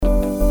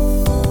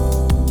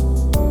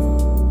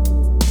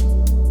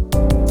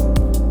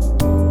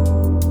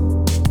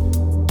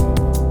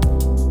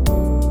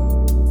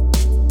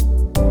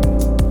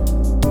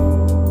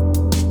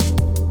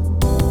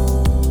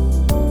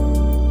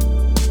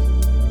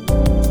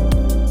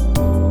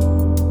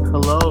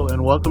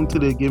welcome to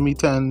the Give Me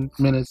 10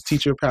 Minutes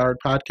Teacher Powered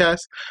Podcast.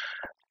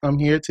 I'm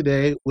here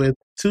today with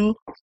two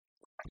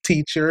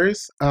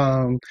teachers,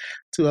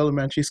 two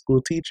elementary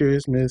school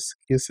teachers, Miss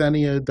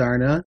Yessenia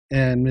Darna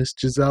and Miss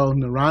Gisela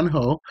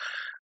Naranjo.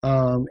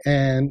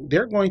 And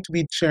they're going to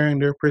be sharing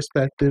their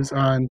perspectives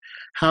on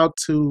how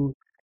to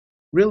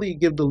really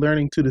give the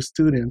learning to the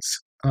students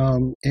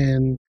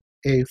in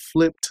a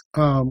flipped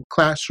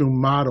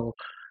classroom model.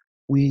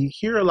 We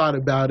hear a lot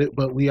about it,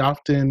 but we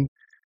often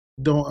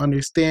don't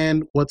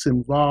understand what's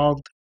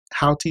involved,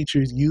 how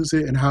teachers use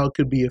it, and how it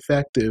could be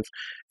effective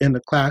in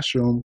the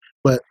classroom.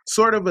 But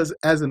sort of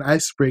as an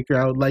icebreaker,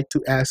 I would like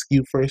to ask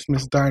you first,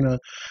 Miss Darna,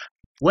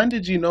 when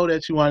did you know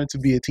that you wanted to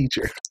be a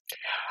teacher?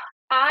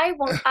 I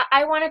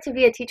wanted to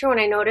be a teacher when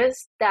I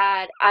noticed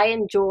that I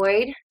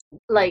enjoyed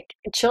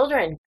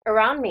children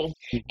around me,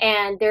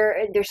 and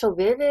they're so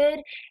vivid,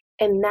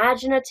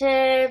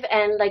 imaginative,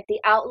 and the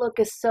outlook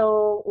is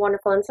so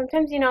wonderful. And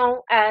sometimes,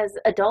 as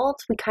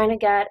adults, we kind of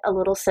get a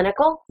little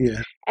cynical.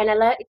 Yeah. And I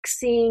like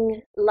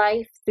seeing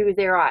life through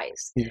their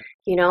eyes. Yeah.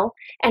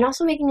 And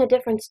also making a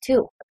difference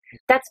too.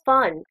 That's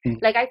fun.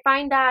 I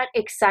find that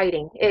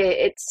exciting.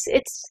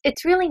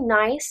 It's really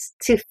nice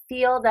to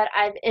feel that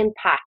I've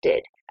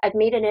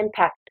made an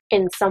impact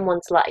in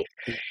someone's life.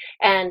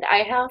 And I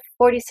have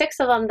 46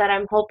 of them that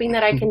I'm hoping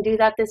that I can do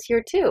that this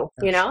year too,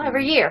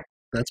 every year.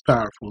 That's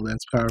powerful.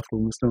 That's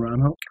powerful, Mr.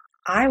 Naranjo.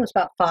 I was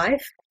about 5,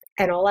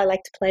 and all I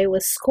liked to play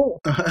was school.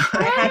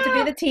 I had to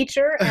be the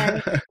teacher,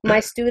 and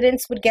my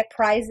students would get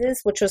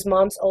prizes, which was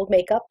mom's old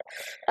makeup.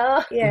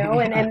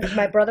 And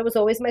my brother was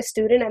always my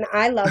student, and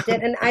I loved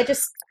it. And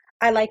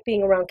I like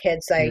being around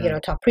kids. I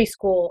taught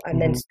preschool,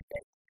 and then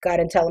got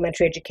into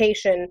elementary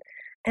education,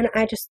 and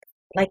I just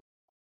like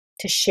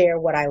to share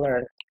what I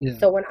learned. Yeah.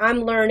 So when I'm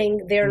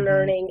learning, they're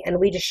learning,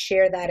 and we just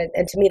share that.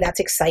 And to me, that's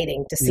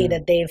exciting to see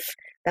that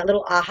that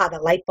little aha, the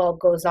light bulb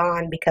goes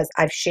on because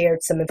I've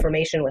shared some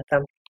information with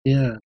them.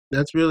 Yeah,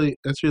 that's really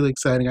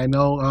exciting. I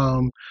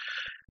know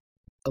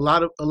a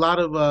lot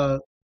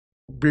of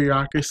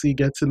bureaucracy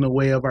gets in the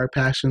way of our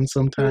passion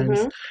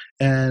sometimes,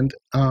 and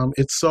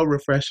it's so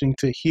refreshing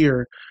to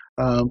hear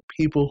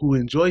people who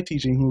enjoy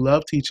teaching, who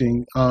love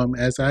teaching,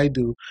 as I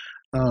do.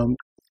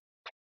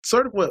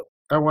 Sort of what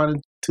I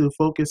wanted to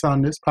focus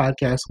on this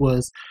podcast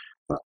was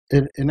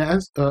an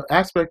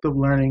aspect of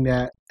learning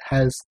that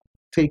has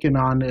taken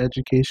on the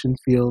education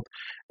field,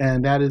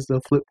 and that is the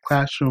flipped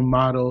classroom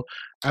model.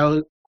 I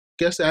would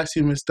guess ask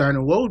you, Ms.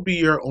 Darna, what would be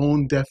your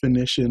own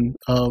definition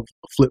of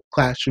flipped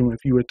classroom if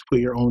you were to put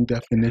your own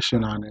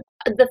definition on it?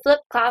 The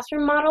flipped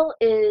classroom model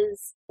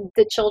is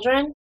the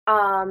children,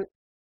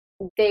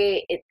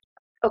 they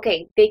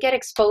get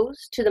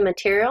exposed to the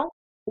material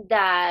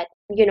that,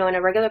 in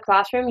a regular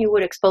classroom you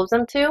would expose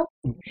them to.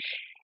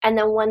 And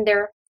then when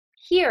they're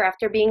here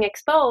after being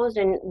exposed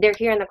and they're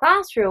here in the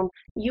classroom,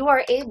 you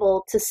are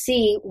able to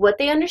see what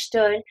they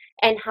understood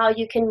and how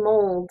you can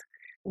mold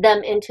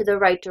them into the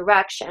right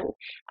direction.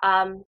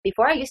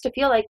 Before, I used to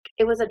feel like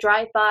it was a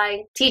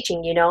drive-by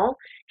teaching,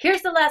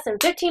 here's the lesson,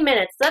 15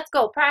 minutes, let's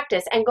go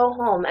practice and go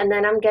home. And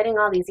then I'm getting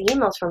all these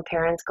emails from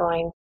parents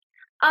going,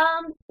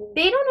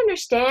 they don't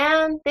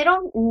understand, they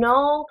don't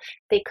know,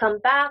 they come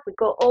back, we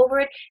go over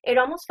it. It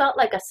almost felt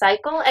like a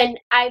cycle. And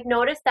I've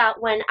noticed that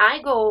when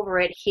I go over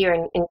it here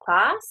in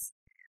class,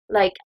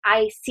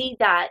 I see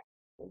that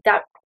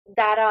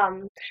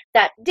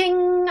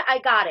ding, I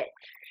got it,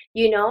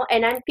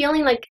 and I'm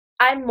feeling like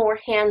I'm more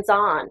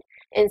hands-on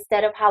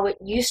instead of how it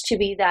used to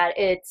be that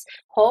it's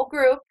whole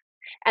group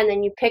and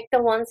then you pick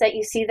the ones that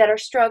you see that are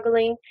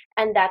struggling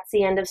and that's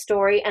the end of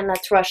story and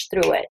let's rush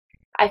through it.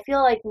 I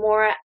feel like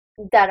more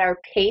that our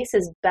pace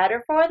is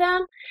better for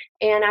them,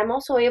 and I'm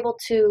also able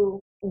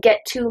to get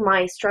to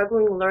my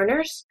struggling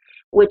learners,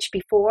 which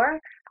before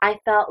I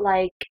felt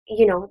like,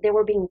 they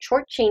were being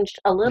shortchanged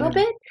a little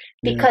bit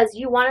because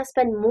you want to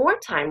spend more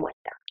time with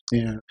them.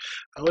 Yeah.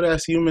 I would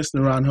ask you, Ms.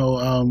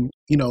 Naranjo,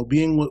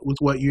 being with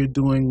what you're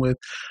doing with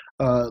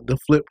the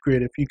flip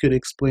grid, if you could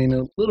explain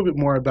a little bit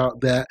more about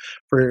that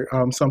for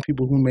some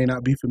people who may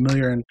not be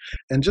familiar,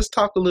 and just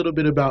talk a little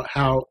bit about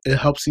how it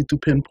helps you to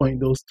pinpoint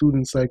those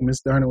students like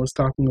Ms. Darna was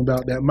talking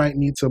about that might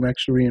need some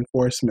extra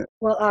reinforcement.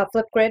 Well,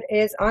 Flipgrid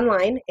is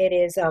online. It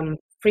is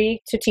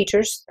free to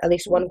teachers, at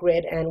least one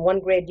grid, and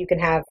one grid you can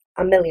have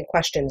a million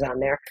questions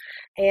on there.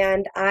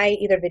 And I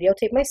either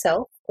videotape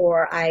myself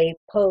or I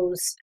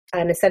pose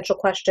an essential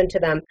question to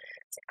them,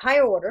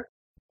 higher order,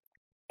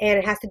 and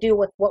it has to do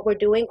with what we're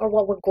doing or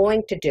what we're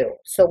going to do.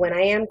 So when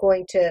I am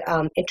going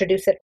to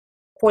introduce it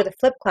for the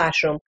flipped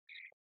classroom,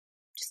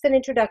 just an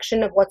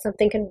introduction of what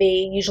something can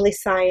be, usually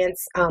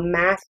science.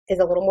 Math is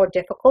a little more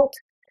difficult,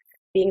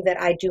 being that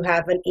I do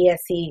have an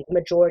ESE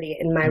majority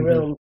in my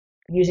room.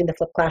 Using the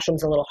flipped classroom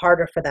is a little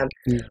harder for them.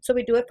 Yeah. So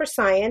we do it for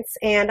science,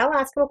 and I'll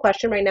ask them a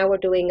question. Right now we're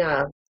doing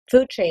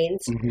food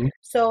chains.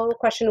 So the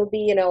question would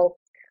be,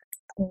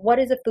 what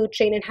is a food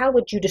chain and how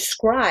would you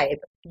describe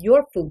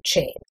your food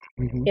chain?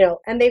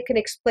 And they can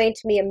explain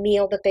to me a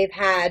meal that they've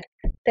had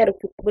that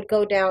would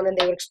go down, and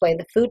they would explain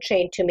the food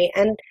chain to me.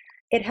 And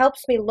it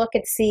helps me look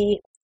and see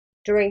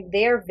during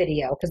their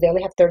video, because they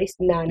only have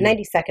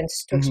 90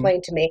 seconds to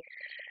explain to me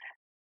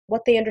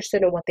what they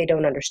understood and what they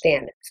don't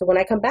understand. So when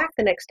I come back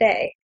the next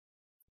day,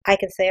 I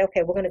can say,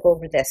 okay, we're going to go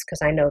over this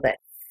because I know that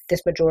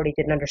this majority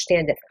didn't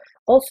understand it.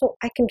 Also,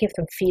 I can give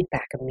them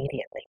feedback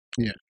immediately.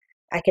 Yeah.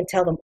 I can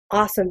tell them,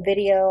 awesome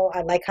video.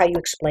 I like how you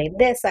explained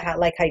this. I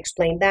like how you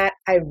explained that.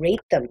 I rate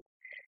them.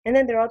 And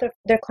then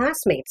their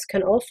classmates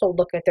can also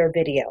look at their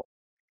video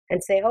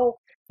and say, oh,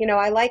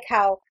 I like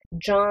how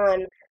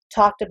John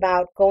talked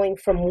about going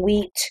from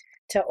wheat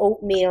to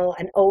oatmeal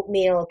and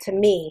oatmeal to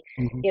me.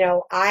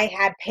 I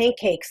had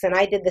pancakes and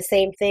I did the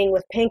same thing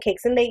with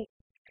pancakes, and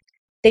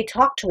they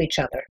talk to each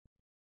other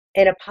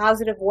in a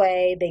positive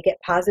way. They get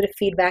positive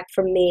feedback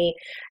from me,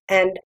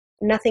 and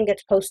nothing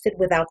gets posted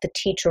without the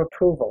teacher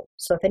approval.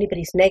 So if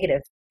anybody's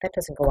negative, that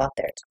doesn't go out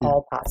there. It's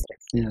all positive.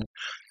 Yeah.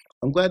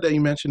 I'm glad that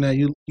you mentioned that.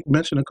 You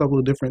mentioned a couple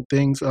of different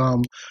things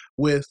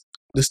with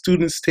the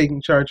students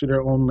taking charge of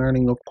their own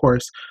learning, of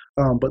course,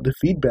 but the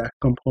feedback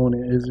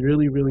component is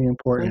really, really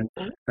important.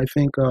 I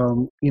think,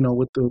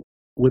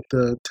 with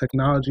the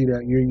technology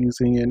that you're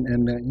using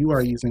and that you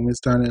are using, Ms.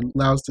 Darna, it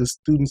allows the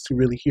students to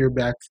really hear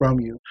back from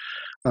you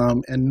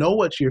and know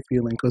what you're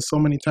feeling, because so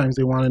many times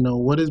they want to know,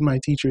 what is my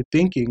teacher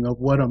thinking of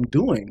what I'm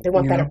doing? They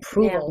want that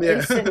approval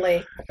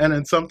instantly. And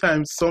then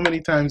so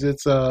many times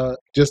it's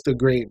just a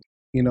grade,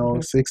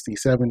 60,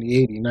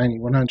 70, 80, 90,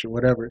 100,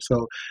 whatever.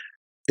 So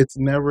it's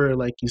never,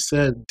 like you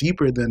said,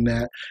 deeper than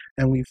that.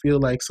 And we feel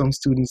like some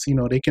students,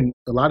 a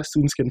lot of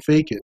students can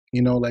fake it,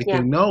 they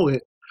know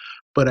it.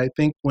 But I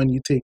think when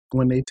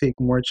they take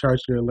more charge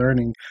of their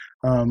learning,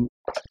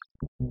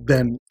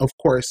 then of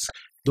course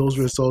those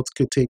results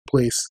could take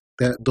place,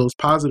 those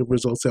positive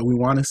results that we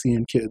want to see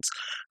in kids.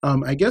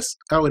 I guess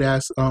I would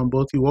ask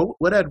both of you,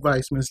 what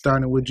advice, Ms.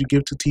 Darna, would you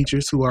give to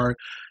teachers who are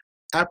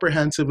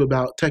apprehensive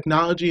about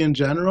technology in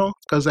general?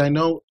 Because I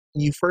know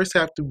you first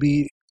have to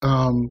be,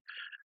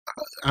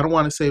 I don't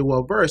want to say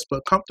well-versed,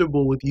 but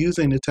comfortable with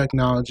using the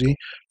technology,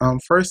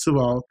 first of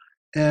all.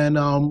 And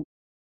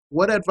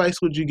what advice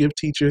would you give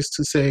teachers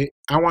to say,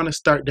 I want to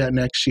start that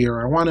next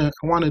year? I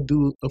want to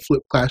do a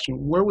flipped classroom.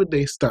 Where would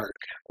they start?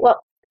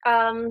 Well,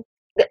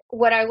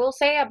 what I will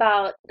say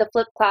about the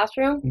flipped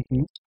classroom,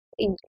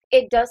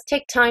 it does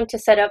take time to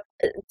set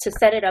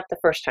it up the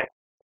first time.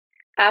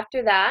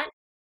 After that,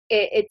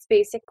 it's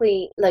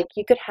basically like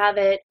you could have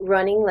it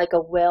running like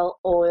a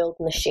well-oiled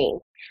machine.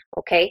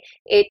 Okay,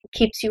 it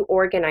keeps you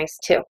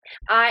organized too.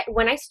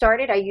 When I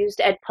started, I used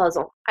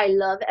Edpuzzle. I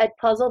love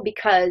Edpuzzle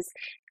because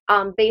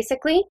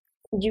basically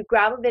you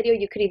grab a video.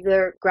 You could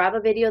either grab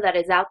a video that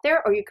is out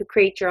there, or you could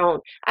create your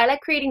own. I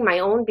like creating my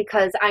own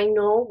because I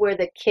know where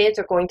the kids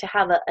are going to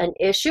have an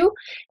issue,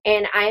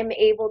 and I'm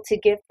able to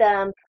give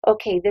them,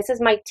 okay, this is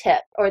my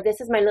tip, or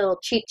this is my little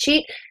cheat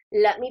sheet.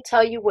 Let me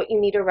tell you what you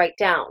need to write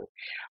down.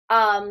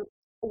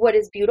 What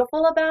is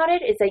beautiful about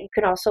it is that you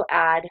can also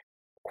add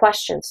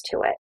questions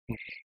to it.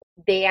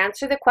 They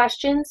answer the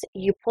questions,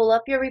 you pull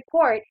up your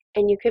report,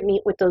 and you can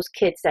meet with those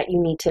kids that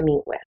you need to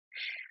meet with.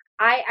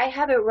 I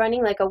have it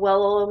running like a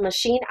well-oiled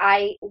machine.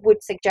 I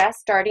would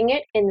suggest starting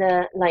it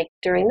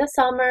during the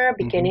summer,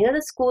 beginning of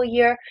the school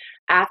year,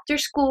 after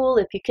school.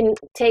 If you can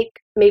take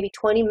maybe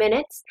 20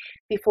 minutes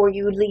before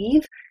you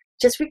leave,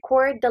 just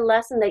record the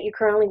lesson that you're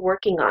currently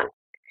working on,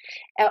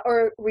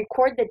 or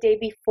record the day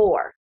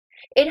before.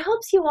 It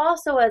helps you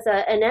also as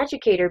an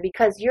educator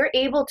because you're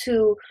able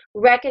to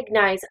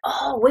recognize,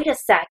 oh, wait a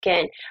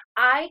second,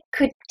 I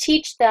could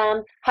teach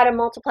them how to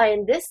multiply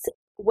in this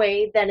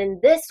way than in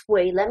this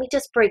way. Let me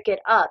just break it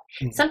up.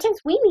 Sometimes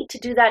we need to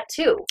do that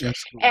too.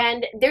 Absolutely.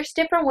 And there's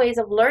different ways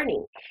of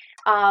learning.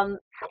 And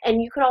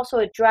you could also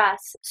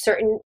address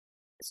certain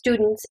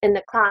students in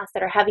the class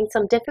that are having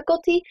some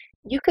difficulty.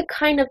 You could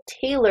kind of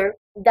tailor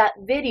that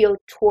video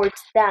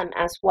towards them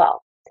as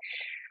well.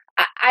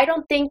 I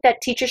don't think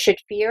that teachers should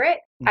fear it.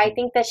 I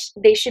think that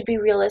they should be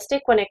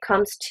realistic when it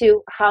comes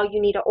to how you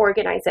need to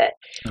organize it.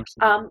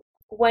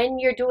 When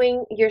you're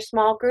doing your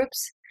small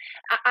groups,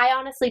 I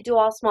honestly do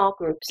all small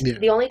groups. Yeah.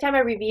 The only time I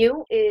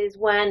review is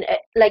when,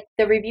 like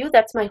the review,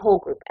 that's my whole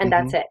group, and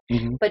that's it.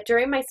 But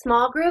during my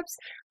small groups,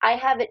 I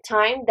have it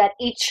timed that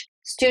each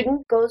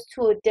student goes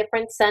to a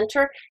different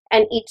center,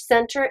 and each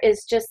center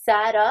is just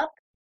set up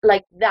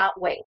like that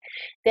way.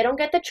 They don't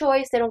get the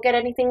choice. They don't get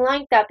anything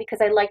like that because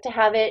I like to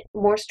have it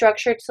more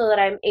structured so that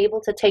I'm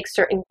able to take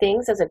certain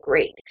things as a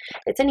grade.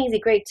 It's an easy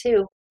grade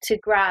too to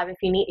grab if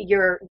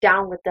you're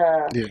down with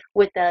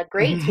the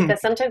grades because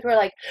sometimes we're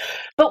like,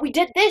 but we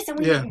did this and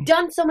we've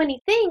done so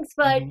many things,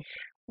 but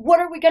what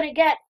are we going to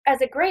get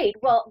as a grade?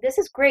 Well, this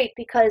is great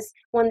because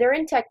when they're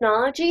in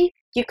technology,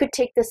 you could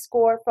take the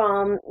score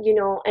from,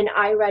 an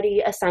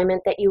iReady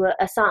assignment that you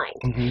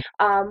assigned.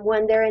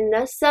 When they're in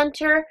this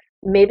center,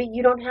 maybe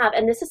you don't have,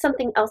 and this is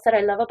something else that I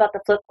love about the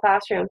flipped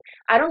classroom.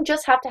 I don't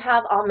just have to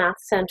have all math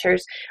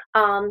centers.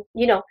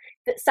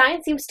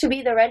 Science seems to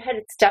be the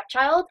redheaded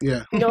stepchild.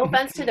 Yeah. No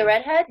offense to the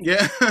redhead.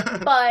 Yeah.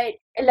 But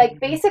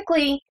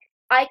basically,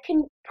 I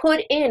can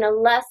put in a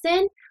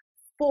lesson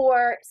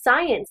for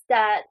science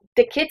that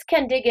the kids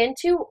can dig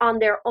into on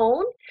their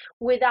own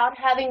without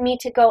having me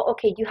to go,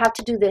 okay, you have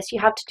to do this, you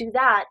have to do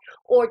that,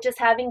 or just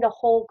having the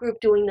whole group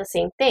doing the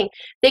same thing.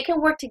 They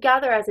can work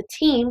together as a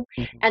team,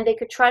 and they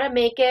could try to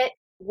make it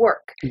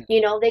work.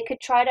 They could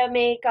try to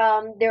make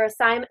their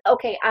assignment,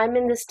 okay, I'm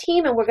in this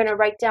team and we're going to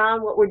write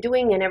down what we're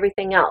doing and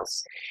everything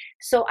else.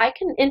 So I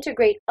can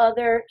integrate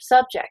other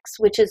subjects,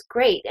 which is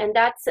great. And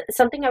that's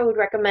something I would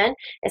recommend.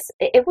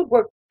 It would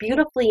work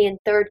beautifully in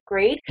third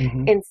grade,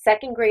 in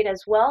second grade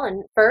as well,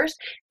 and first,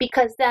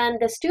 because then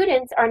the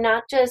students are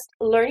not just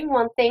learning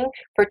one thing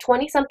for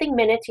 20 something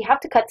minutes. You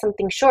have to cut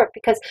something short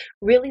because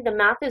really the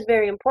math is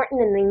very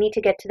important and they need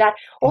to get to that.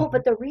 Oh,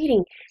 but the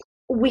reading,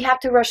 we have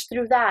to rush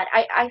through that.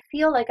 I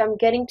feel like I'm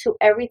getting to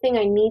everything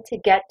I need to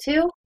get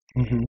to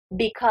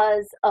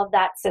because of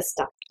that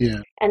system. Yeah.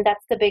 And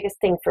that's the biggest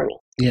thing for me.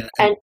 Yeah.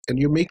 And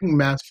you're making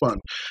math fun.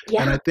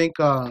 Yeah. And I think,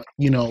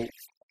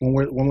 when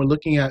we're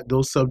looking at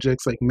those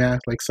subjects like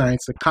math, like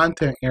science, the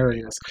content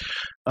areas,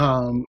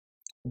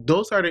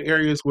 those are the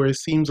areas where it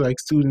seems like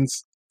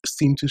students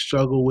seem to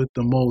struggle with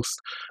the most.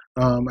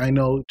 I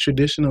know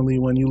traditionally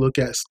when you look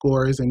at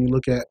scores and you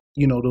look at,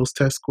 those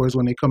test scores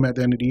when they come at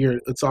the end of the year,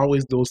 it's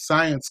always those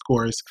science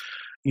scores,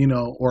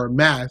 or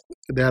math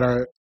that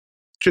are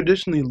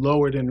traditionally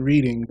lower than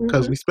reading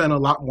because we spend a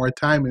lot more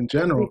time in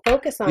general. We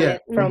focus on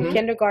it from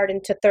kindergarten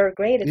to third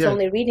grade. It's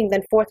only reading.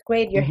 Then fourth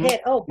grade, you're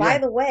hit. Oh, by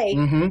the way,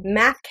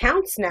 math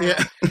counts now.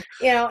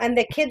 Yeah. And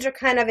the kids are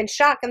kind of in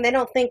shock and they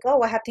don't think,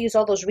 oh, I have to use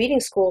all those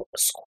reading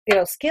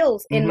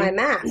skills in my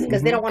math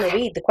because they don't want to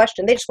read the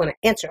question. They just want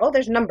to answer. Oh,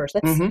 there's numbers.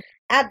 Let's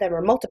add them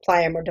or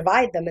multiply them or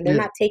divide them. And they're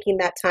not taking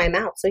that time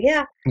out. So,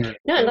 yeah.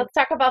 No, and let's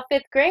talk about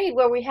fifth grade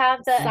where we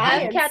have the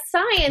MCAT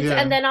science.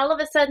 And then all of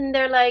a sudden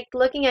they're like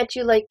looking at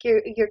you like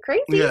you're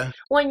crazy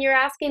when you're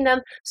asking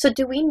them, so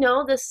do we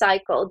know the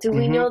cycle? Do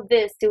we know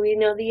this? Do we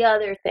know the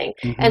other thing?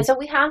 And so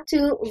we have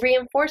to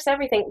reinforce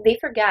everything. They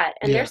forget.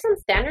 And there's some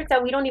standards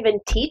that we don't even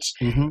teach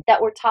that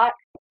were taught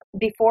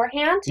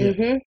beforehand.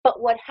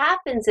 But what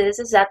happens is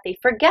that they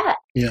forget.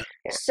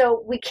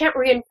 So we can't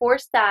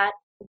reinforce that.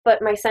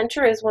 But my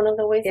center is one of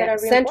the ways that I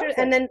reinforce it.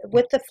 And then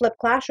with the flipped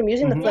classroom,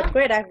 using the flipped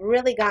grid, I've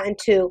really gotten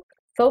to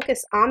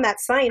focus on that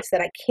science that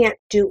I can't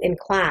do in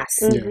class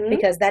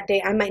because that day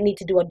I might need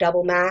to do a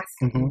double math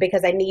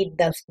because I need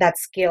that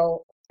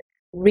skill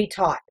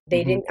retaught.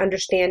 They didn't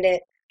understand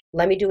it.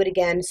 Let me do it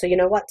again. So you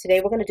know what? Today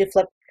we're going to do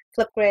flip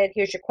grid.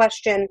 Here's your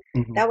question.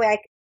 That way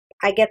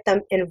I get them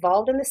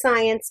involved in the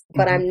science,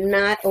 but I'm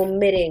not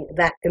omitting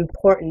that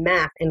important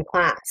math in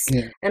class.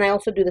 And I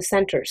also do the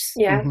centers.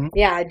 Yeah,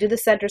 I do the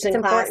centers in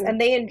class, and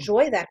they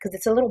enjoy that because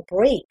it's a little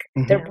break.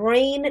 Their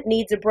brain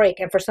needs a break,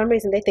 and for some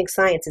reason they think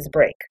science is a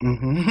break.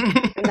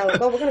 And they're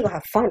like, oh, we're going to go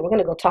have fun. We're going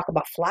to go talk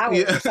about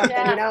flowers or something,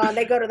 and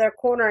they go to their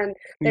corner and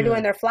they're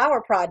doing their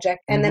flower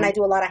project, and then I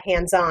do a lot of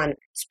hands-on,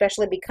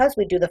 especially because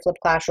we do the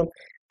flipped classroom.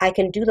 I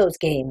can do those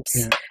games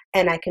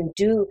and I can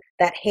do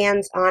that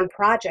hands-on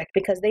project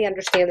because they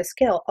understand the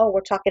skill. Oh, we're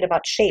talking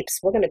about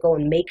shapes. We're going to go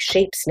and make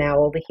shapes now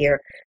over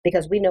here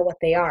because we know what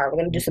they are. We're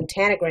going to do some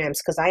tanagrams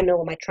because I know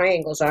what my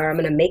triangles are. I'm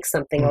going to make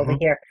something over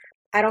here.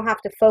 I don't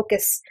have to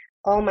focus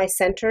all my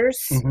centers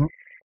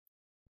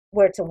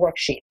where it's a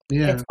worksheet.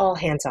 It's all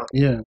hands-on.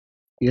 Yeah.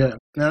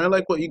 And I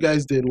like what you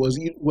guys did was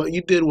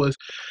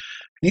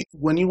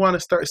when you want to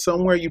start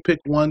somewhere, you pick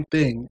one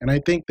thing. And I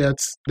think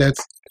that's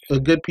a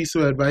good piece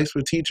of advice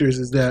for teachers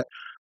is that,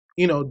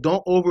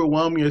 don't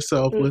overwhelm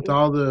yourself with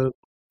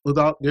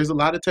there's a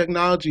lot of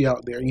technology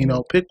out there,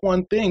 pick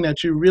one thing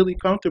that you're really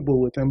comfortable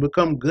with and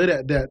become good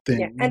at that thing.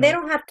 Yeah. And they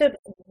don't have to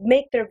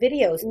make their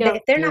videos. No.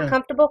 If they're not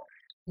comfortable,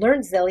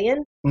 Learn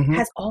Zillion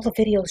has all the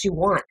videos you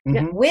want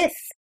with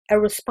a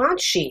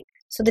response sheet.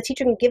 So the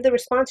teacher can give the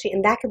response sheet,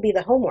 and that could be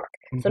the homework.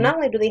 So not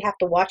only do they have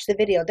to watch the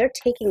video, they're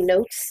taking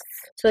notes.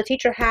 So the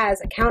teacher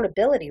has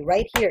accountability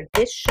right here.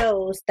 This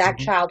shows that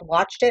child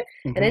watched it,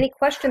 and any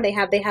question they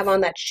have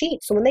on that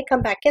sheet. So when they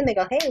come back in, they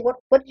go, hey, what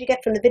did you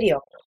get from the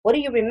video? What do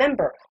you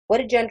remember? What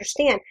did you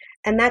understand?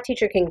 And that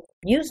teacher can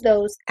use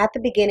those at the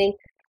beginning,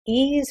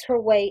 ease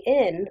her way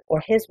in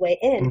or his way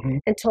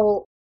in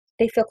until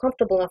they feel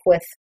comfortable enough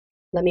with,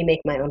 let me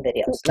make my own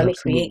videos. Let me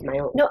create my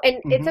own. No, and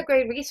it's a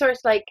great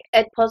resource like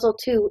Edpuzzle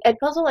too.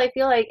 Edpuzzle, I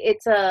feel like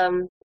it's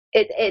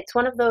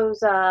one of those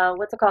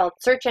what's it called,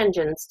 search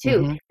engines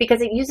too,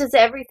 because it uses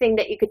everything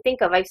that you could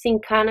think of. I've seen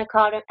Khan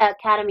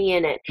Academy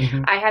in it.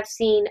 I have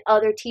seen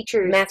other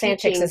teachers. Math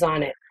Antics is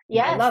on it.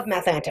 Yes. I love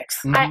Math Antics.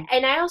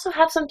 And I also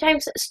have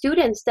sometimes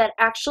students that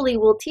actually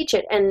will teach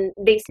it, and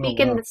they speak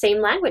in the same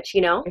language,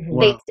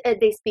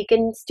 They speak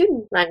in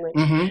student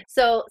language.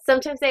 So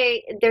sometimes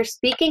they're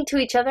speaking to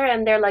each other,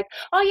 and they're like,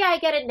 oh, yeah, I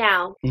get it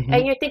now.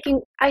 And you're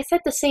thinking, I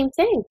said the same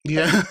thing.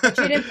 Yeah. But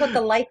you didn't put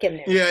the like in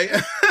there.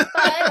 Yeah.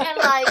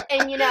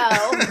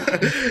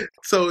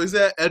 So is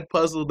that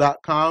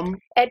edpuzzle.com?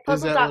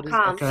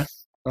 Edpuzzle.com. Okay.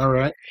 All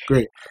right.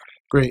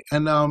 Great.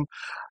 And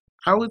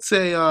I would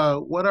say,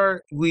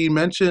 we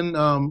mentioned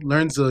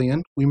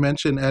LearnZillion, we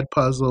mentioned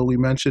Edpuzzle, we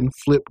mentioned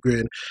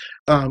Flipgrid.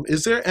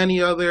 Is there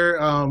any other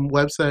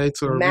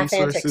websites or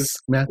resources?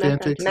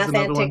 Mathantics is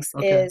another one.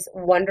 Mathantics is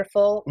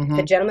wonderful. Mhm.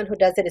 The gentleman who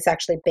does it is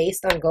actually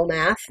based on Go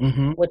Math,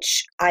 Mhm.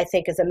 which I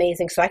think is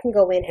amazing. So I can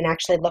go in and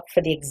actually look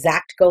for the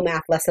exact Go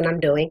Math lesson I'm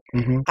doing.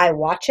 Mhm. I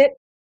watch it.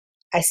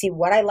 I see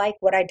what I like,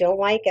 what I don't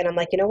like, and I'm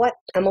like, you know what?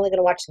 I'm only going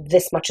to watch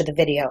this much of the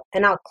video,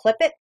 and I'll clip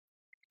it,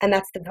 and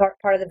that's the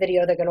part of the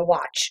video they're going to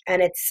watch.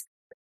 And it's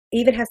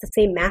even has the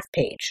same math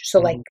page, so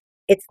like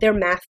it's their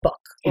math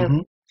book.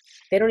 Mhm.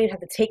 They don't even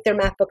have to take their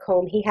math book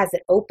home. He has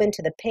it open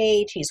to the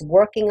page. He's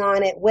working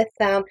on it with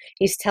them.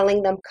 He's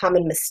telling them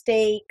common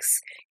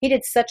mistakes. He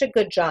did such a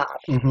good job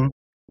Mhm.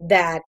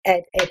 that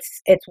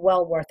it's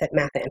well worth it.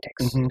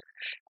 Mathantics. Mhm.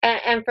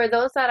 And for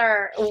those that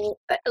are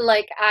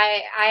like,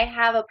 I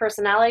have a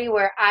personality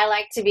where I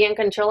like to be in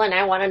control and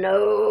I want to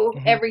know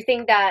Mhm.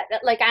 everything that,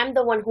 like, I'm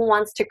the one who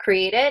wants to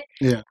create it.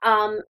 Yeah.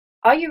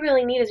 All you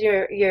really need is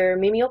your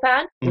Mimeo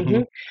pad,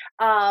 Mhm.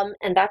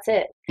 and that's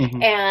it.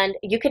 Mhm. And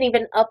you can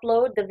even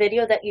upload the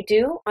video that you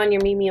do on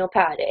your Mimeo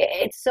pad.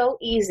 It's so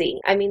easy.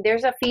 I mean,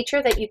 there's a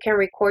feature that you can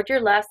record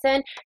your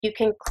lesson. You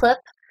can clip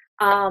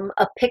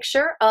a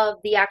picture of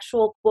the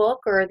actual book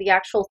or the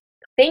actual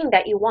thing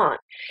that you want,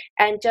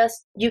 and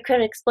just you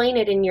can explain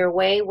it in your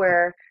way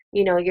where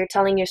you're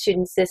telling your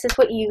students, this is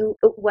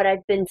what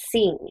I've been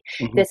seeing.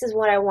 Mhm. This is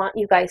what I want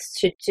you guys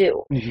to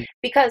do. Mhm.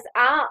 Because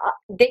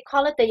they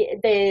call it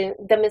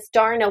the Miss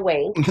Darna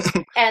way.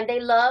 And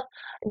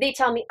they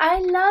tell me, I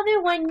love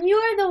it when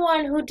you're the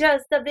one who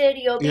does the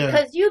video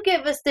because you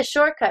give us the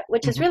shortcut,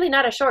 which is really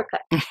not a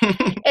shortcut.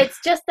 It's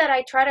just that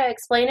I try to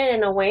explain it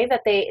in a way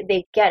that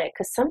they get it.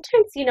 Because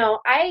sometimes,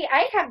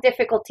 I have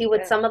difficulty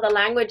with some of the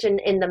language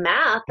in the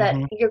math that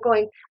you're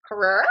going,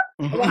 Well,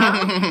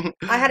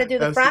 I had to do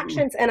the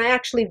fractions, and I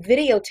actually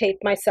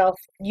videotaped myself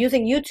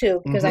using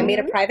YouTube because I made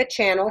a private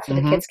channel so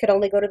the kids could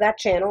only go to that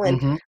channel.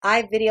 And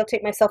I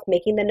videotaped myself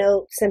making the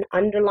notes and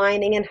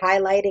underlining and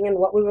highlighting and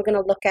what we were going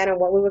to look at and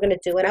what we were going to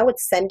do. And I would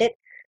send it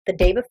the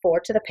day before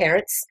to the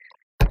parents,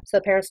 so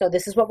the parents know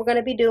this is what we're going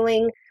to be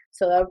doing.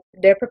 So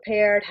they're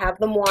prepared, have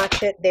them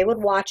watch it. They would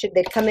watch it.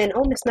 They'd come in,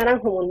 oh, Miss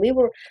Naranjo,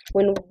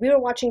 when we were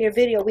watching your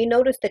video, we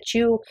noticed that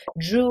you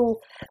drew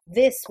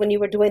this when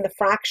you were doing the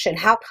fraction.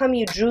 How come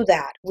you drew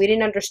that? We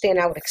didn't understand.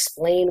 I would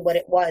explain what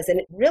it was. And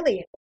it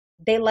really,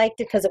 they liked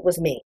it because it was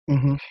me.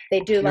 Mhm. They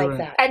do like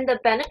that. And the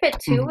benefit,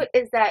 too,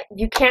 is that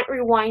you can't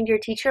rewind your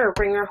teacher or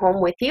bring her home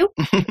with you,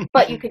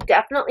 but you could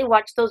definitely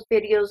watch those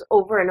videos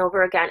over and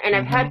over again. And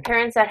I've had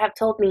parents that have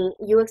told me,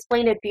 you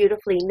explained it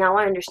beautifully. Now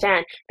I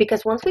understand.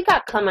 Because once we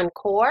got Common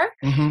Core,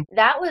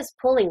 that was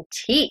pulling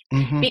teeth.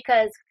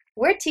 Because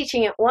we're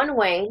teaching it one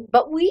way,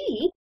 but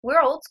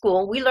we're old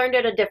school. We learned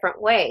it a different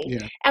way.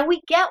 Yeah. And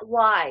we get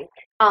why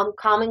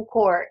Common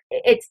Core,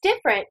 it's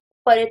different,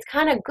 but it's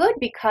kind of good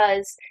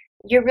because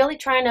you're really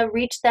trying to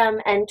reach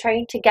them and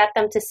trying to get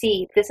them to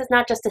see this is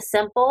not just a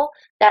symbol.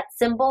 That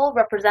symbol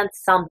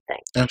represents something.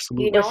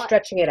 Absolutely. We're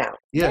stretching it out.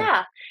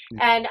 Yeah.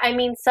 And I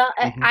mean,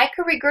 I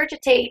could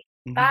regurgitate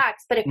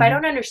facts, but if I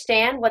don't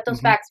understand what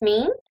those facts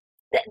mean,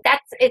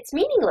 it's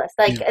meaningless.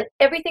 Like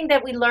everything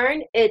that we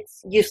learn,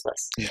 it's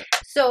useless. Yeah.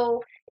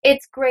 So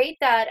it's great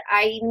that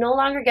I no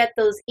longer get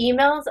those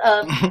emails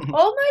of,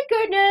 oh my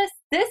goodness,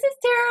 this is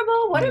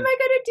terrible. What am I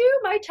going to do,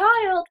 my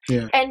child?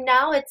 Yeah. And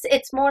now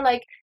it's more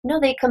like, no,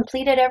 they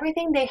completed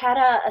everything. They had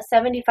a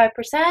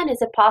 75%.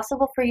 Is it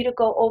possible for you to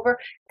go over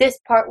this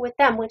part with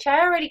them? Which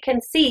I already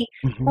can see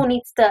who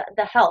needs the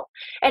help.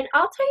 And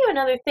I'll tell you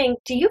another thing.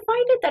 Do you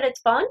find it that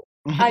it's fun?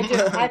 I do.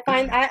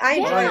 I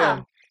enjoy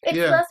them. It's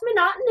less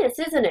monotonous,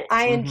 isn't it?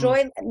 I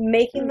enjoy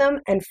making them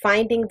and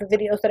finding the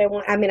videos that I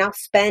want. I mean, I'll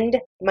spend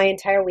my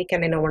entire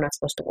weekend. I know we're not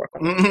supposed to work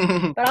on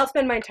this, but I'll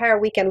spend my entire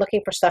weekend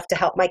looking for stuff to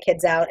help my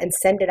kids out and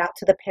send it out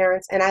to the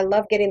parents. And I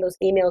love getting those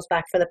emails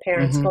back from the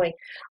parents going,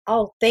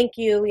 oh, thank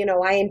you. You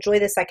know, I enjoy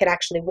this. I could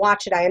actually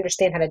watch it. I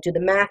understand how to do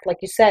the math. Like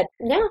you said,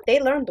 they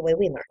learned the way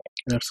we learned it.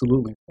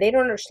 Absolutely. They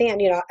don't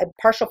understand, a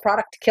partial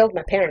product killed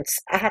my parents.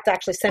 I had to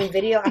actually send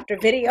video after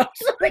video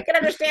so they could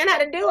understand how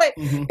to do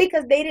it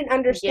because they didn't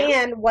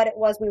understand what it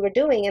was we were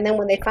doing. And then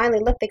when they finally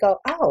look, they go,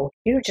 oh,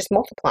 you were just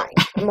multiplying.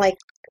 I'm like,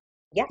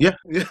 yeah.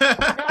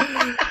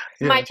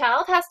 My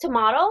child has to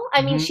model.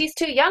 I mean, she's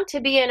too young to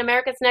be an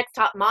America's Next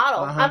Top Model.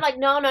 I'm like,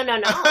 no.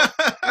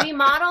 We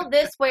model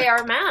this way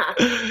our math,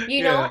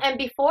 know? And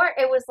before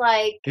it was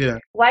like,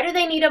 why do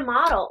they need a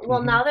model?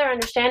 Well, now they're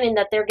understanding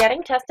that they're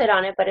getting tested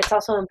on it, but it's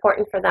also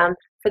important for them,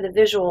 for the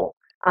visual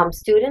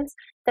students,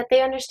 that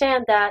they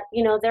understand that,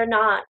 they're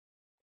not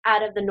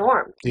out of the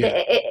norm.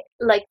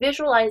 Like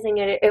visualizing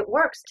it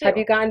works too. Have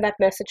you gotten that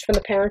message from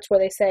the parents where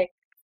they say,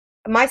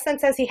 my son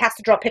says he has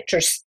to draw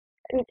pictures?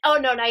 Oh,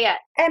 no, not yet.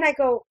 And I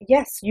go,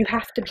 yes, you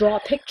have to draw a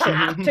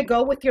picture to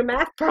go with your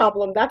math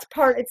problem. That's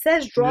part, it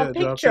says draw a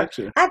picture.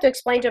 I have to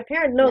explain to a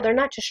parent, no, they're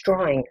not just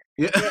drawing.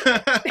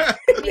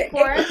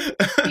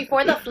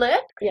 before the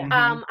flip, Yeah.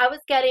 I was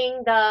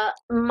getting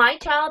my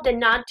child did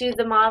not do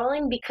the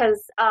modeling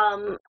because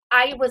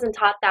I wasn't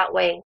taught that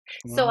way.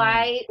 So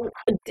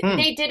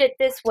they did it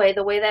this way,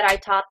 the way that I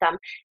taught them.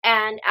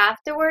 And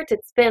afterwards,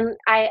 it's been,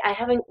 I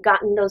haven't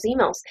gotten those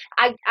emails.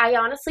 I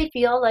honestly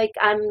feel like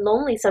I'm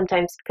lonely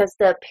sometimes because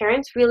the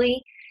parents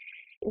really,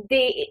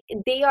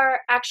 they are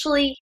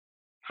actually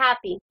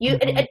happy.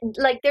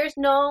 Like there's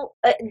no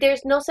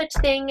such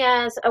thing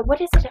as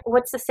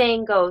what's the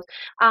saying goes,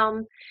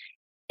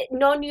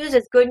 no news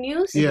is good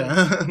news.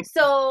 Yeah.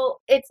 So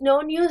it's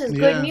no news is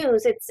good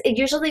news. It's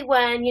usually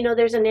when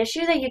there's an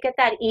issue that you get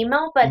that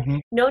email, but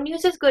no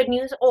news is good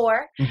news.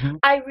 Or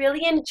I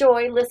really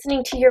enjoy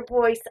listening to your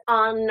voice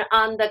on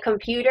the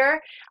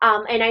computer,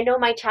 and I know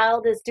my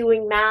child is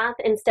doing math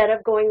instead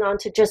of going on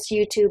to just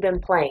YouTube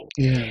and playing.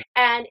 Yeah.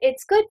 And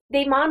it's good.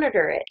 They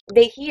monitor it.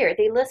 They hear.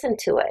 They listen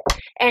to it.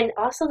 And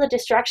also the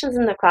distractions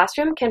in the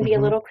classroom can be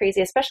a little crazy,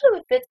 especially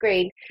with fifth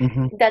grade.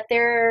 That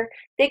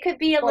they could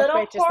be a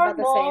little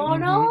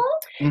hormonal.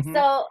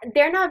 So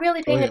they're not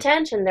really paying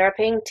attention. They're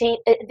paying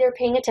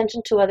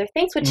attention to other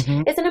things, which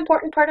is an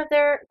important part of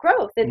their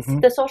growth. It's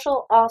the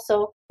social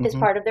also is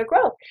part of their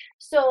growth.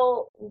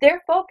 So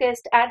they're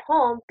focused at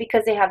home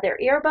because they have their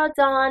earbuds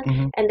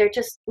on and they're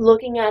just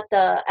looking at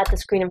the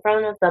screen in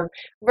front of them,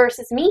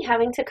 versus me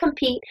having to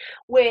compete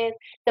with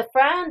the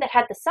friend that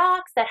had the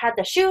socks, that had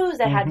the shoes,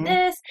 that had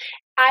this.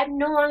 I'm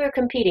no longer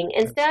competing.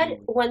 Instead,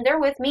 when they're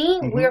with me,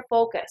 we're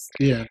focused.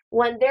 Yeah.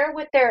 When they're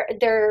with their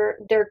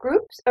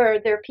groups or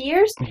their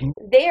peers,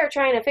 they are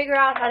trying to figure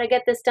out how to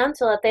get this done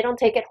so that they don't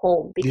take it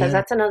home, because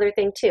that's another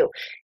thing too.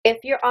 If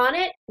you're on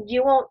it,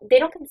 they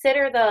don't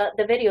consider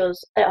the videos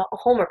a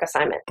homework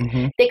assignment.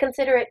 They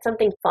consider it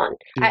something fun.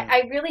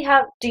 I really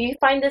have, do you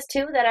find this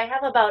too, that I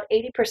have about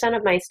 80%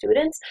 of my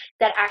students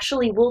that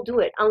actually will do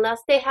it unless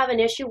they have an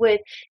issue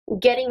with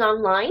getting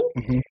online?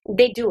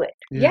 They do it.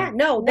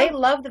 They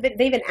love the video.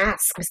 They even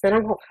ask, Miss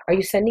Naranjo, are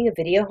you sending a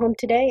video home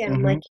today? And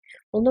I'm like,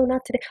 well, no,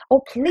 not today.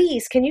 Oh,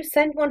 please, can you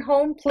send one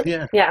home?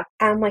 Yeah.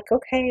 I'm like,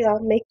 okay, I'll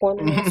make one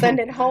and I'll send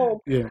it home.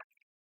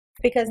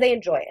 Because they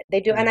enjoy it.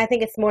 They do. And I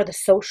think it's more the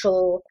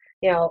social,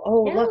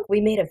 look, we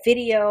made a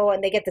video,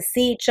 and they get to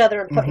see each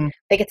other and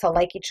they get to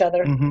like each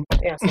other. So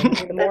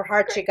the more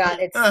hearts you got,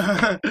 it's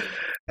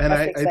and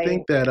I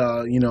think that,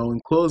 in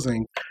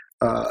closing,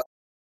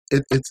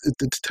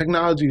 it's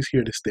technology is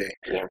here to stay.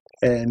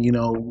 And,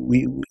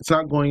 it's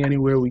not going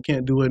anywhere. We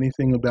can't do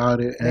anything about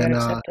it. And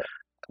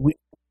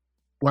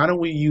why don't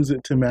we use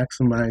it to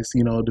maximize,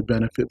 the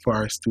benefit for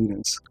our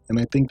students? And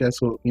I think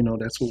that's what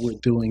we're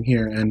doing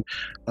here. And,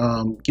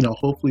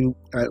 hopefully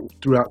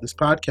throughout this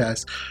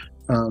podcast,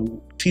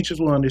 teachers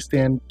will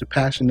understand the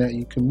passion that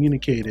you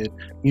communicated,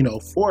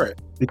 for it.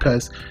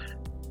 Because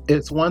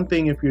it's one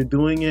thing if you're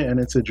doing it and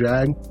it's a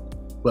drag,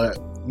 but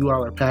you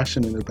all are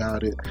passionate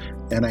about it.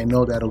 And I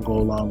know that'll go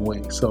a long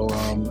way. So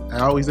I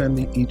always end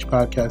each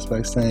podcast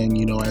by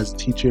saying, as a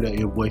teacher, that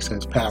your voice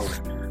has power.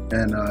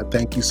 And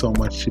thank you so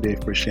much today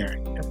for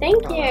sharing.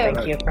 Thank you.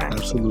 Thank you, Frank.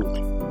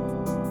 Absolutely.